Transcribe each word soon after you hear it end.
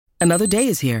Another day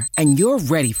is here, and you're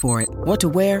ready for it. What to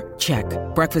wear? Check.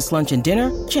 Breakfast, lunch, and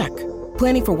dinner? Check.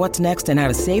 Planning for what's next and how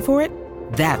to save for it?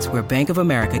 That's where Bank of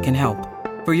America can help.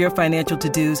 For your financial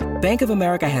to-dos, Bank of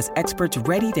America has experts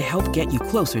ready to help get you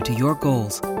closer to your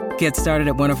goals. Get started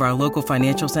at one of our local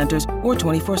financial centers or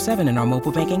 24/7 in our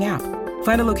mobile banking app.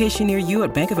 Find a location near you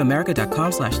at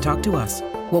bankofamerica.com/talktous.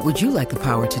 What would you like the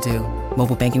power to do?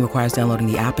 Mobile banking requires downloading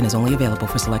the app and is only available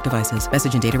for select devices.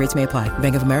 Message and data rates may apply.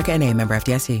 Bank of America N.A., member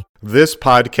FDIC. This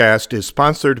podcast is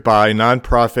sponsored by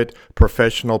nonprofit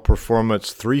Professional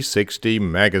Performance 360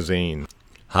 magazine.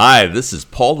 Hi, this is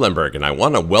Paul Lemberg, and I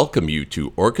want to welcome you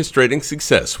to Orchestrating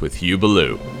Success with Hugh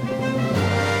Ballou.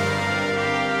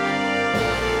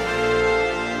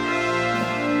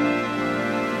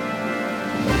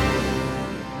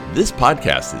 This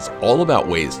podcast is all about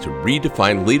ways to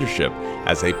redefine leadership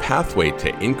as a pathway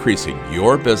to increasing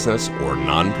your business or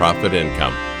nonprofit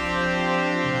income.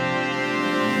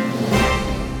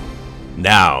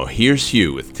 Now, here's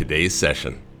Hugh with today's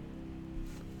session.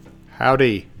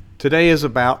 Howdy. Today is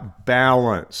about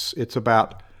balance. It's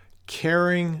about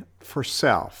caring for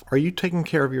self. Are you taking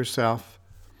care of yourself?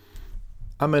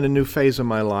 I'm in a new phase of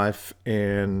my life,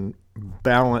 and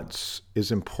balance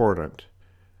is important.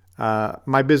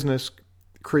 My business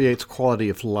creates quality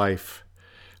of life.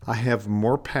 I have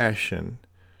more passion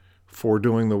for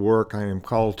doing the work I am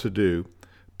called to do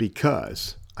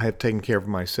because I have taken care of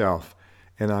myself,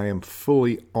 and I am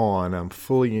fully on, I'm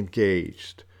fully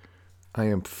engaged, I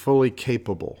am fully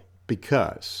capable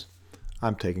because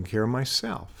I'm taking care of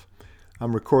myself.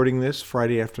 I'm recording this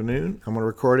Friday afternoon. I'm going to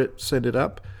record it, send it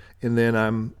up, and then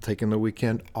I'm taking the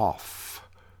weekend off.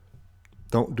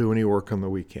 Don't do any work on the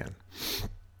weekend.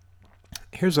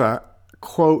 Here's a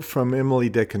quote from Emily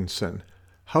Dickinson.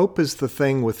 Hope is the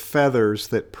thing with feathers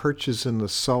that perches in the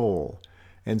soul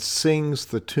and sings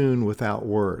the tune without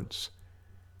words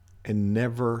and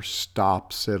never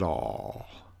stops at all.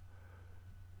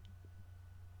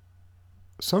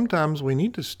 Sometimes we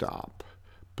need to stop,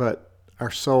 but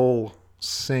our soul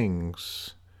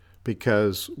sings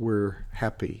because we're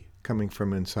happy coming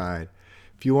from inside.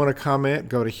 If you want to comment,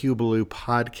 go to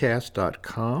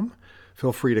hughballoupodcast.com.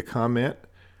 Feel free to comment.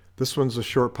 This one's a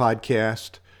short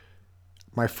podcast.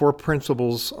 My 4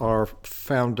 principles are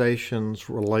foundations,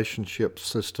 relationships,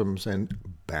 systems, and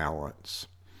balance.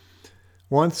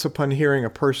 Once upon hearing a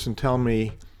person tell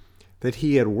me that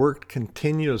he had worked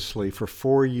continuously for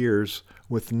 4 years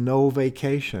with no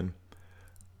vacation,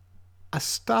 I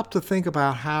stopped to think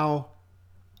about how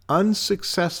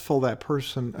unsuccessful that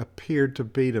person appeared to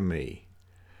be to me.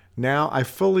 Now I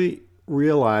fully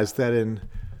realize that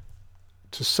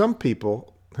to some people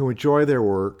who enjoy their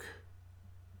work,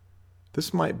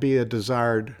 this might be a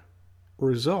desired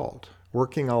result,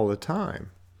 working all the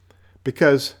time,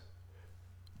 because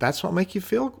that's what makes you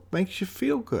feel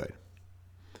good.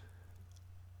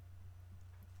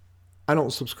 I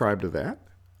don't subscribe to that.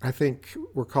 I think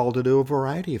we're called to do a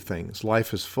variety of things.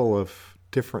 Life is full of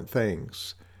different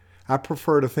things. I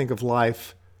prefer to think of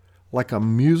life like a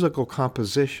musical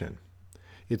composition.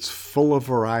 It's full of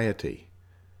variety,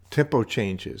 tempo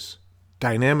changes,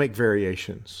 dynamic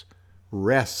variations,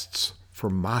 rests,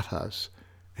 fermatas,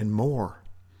 and more.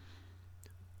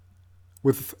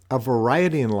 With a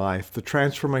variety in life, the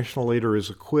transformational leader is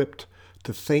equipped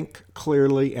to think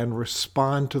clearly and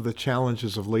respond to the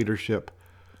challenges of leadership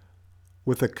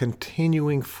with a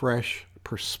continuing fresh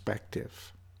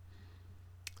perspective.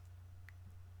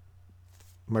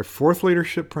 My 4th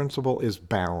leadership principle is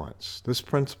balance. This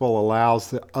principle allows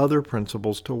the other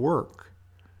principles to work.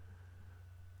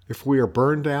 If we are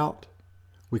burned out,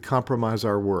 we compromise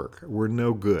our work. We're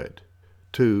no good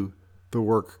to the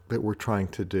work that we're trying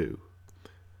to do.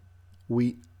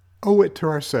 We owe it to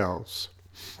ourselves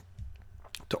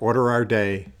to order our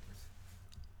day,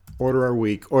 order our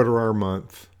week, order our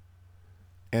month,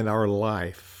 and our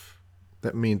life.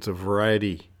 That means a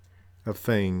variety of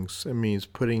things. It means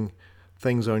putting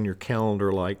things on your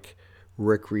calendar like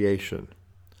recreation,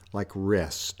 like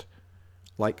rest,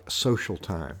 like social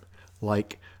time,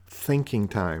 like thinking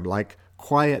time, like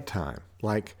quiet time,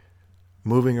 like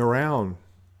moving around,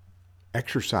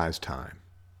 exercise time.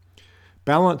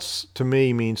 Balance to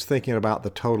me means thinking about the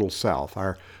total self,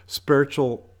 our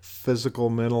spiritual, physical,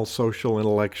 mental, social,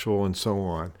 intellectual, and so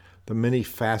on, the many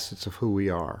facets of who we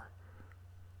are.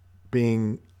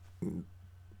 Being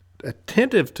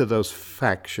attentive to those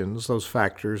factors,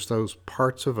 those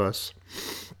parts of us.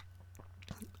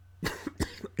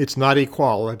 It's not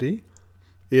equality,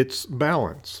 it's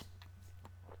balance.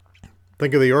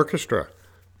 Think of the orchestra.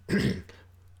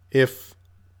 If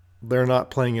they're not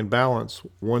playing in balance,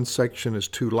 one section is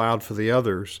too loud for the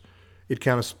others, it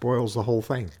kind of spoils the whole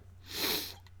thing.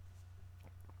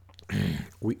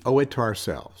 We owe it to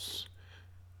ourselves.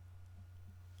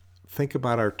 Think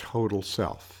about our total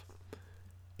self.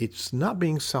 It's not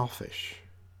being selfish.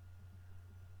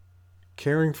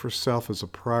 Caring for self is a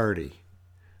priority.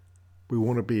 We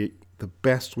want to be the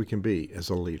best we can be as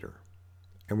a leader.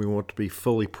 And we want to be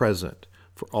fully present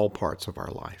for all parts of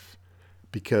our life.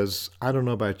 Because I don't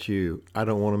know about you, I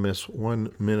don't want to miss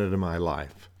 1 minute of my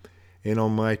life. And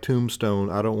on my tombstone,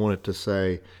 I don't want it to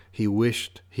say, he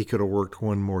wished he could have worked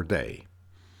one more day.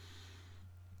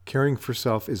 Caring for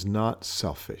self is not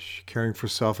selfish. Caring for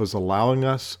self is allowing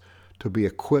us to be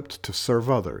equipped to serve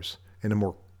others in a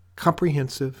more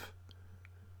comprehensive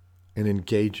and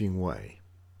engaging way.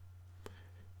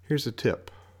 Here's a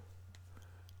tip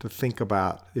to think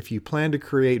about. If you plan to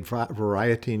create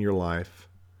variety in your life,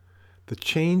 the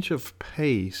change of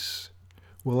pace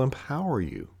will empower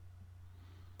you.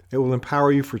 It will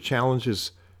empower you for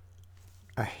challenges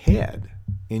ahead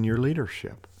in your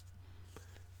leadership.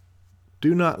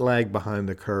 Do not lag behind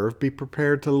the curve. Be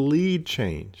prepared to lead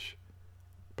change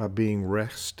by being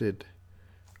rested,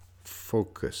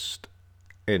 focused,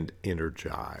 and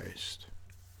energized.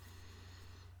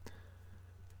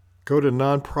 Go to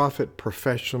nonprofit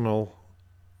performance.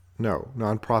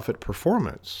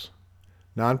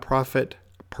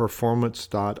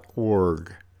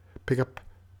 Nonprofitperformance.org. Pick up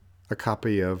a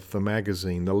copy of the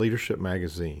magazine, the Leadership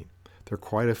Magazine. There are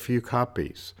quite a few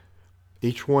copies.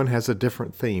 Each one has a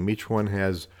different theme. Each one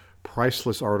has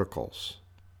priceless articles.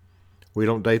 We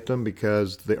don't date them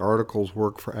because the articles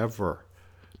work forever.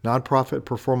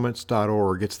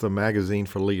 Nonprofitperformance.org. It's the magazine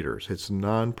for leaders. It's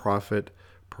Nonprofit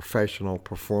Professional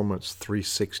Performance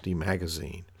 360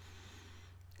 magazine.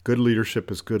 Good leadership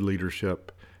is good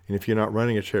leadership. And if you're not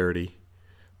running a charity,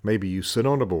 maybe you sit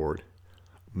on a board.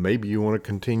 Maybe you want to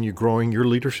continue growing your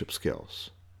leadership skills.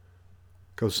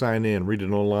 Go sign in, read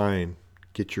it online,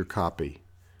 get your copy.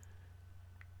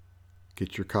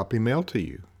 Get your copy mailed to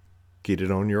you. Get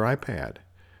it on your iPad.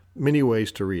 Many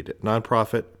ways to read it.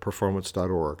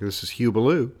 Nonprofitperformance.org. This is Hugh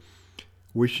Ballou,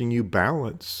 wishing you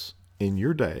balance in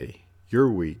your day, your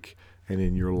week, and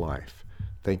in your life.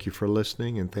 Thank you for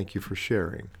listening, and thank you for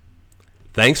sharing.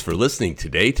 Thanks for listening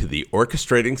today to the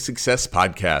Orchestrating Success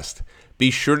podcast.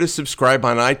 Be sure to subscribe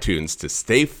on iTunes to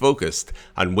stay focused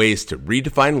on ways to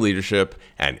redefine leadership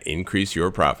and increase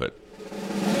your profit.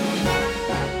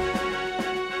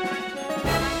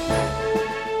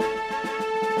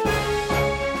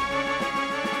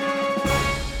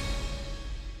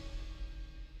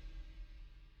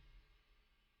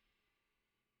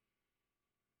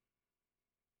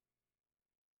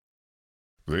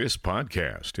 This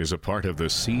podcast is a part of the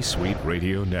C-Suite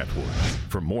Radio Network.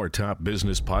 For more top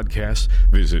business podcasts,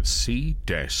 visit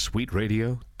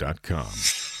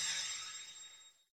c-suiteradio.com.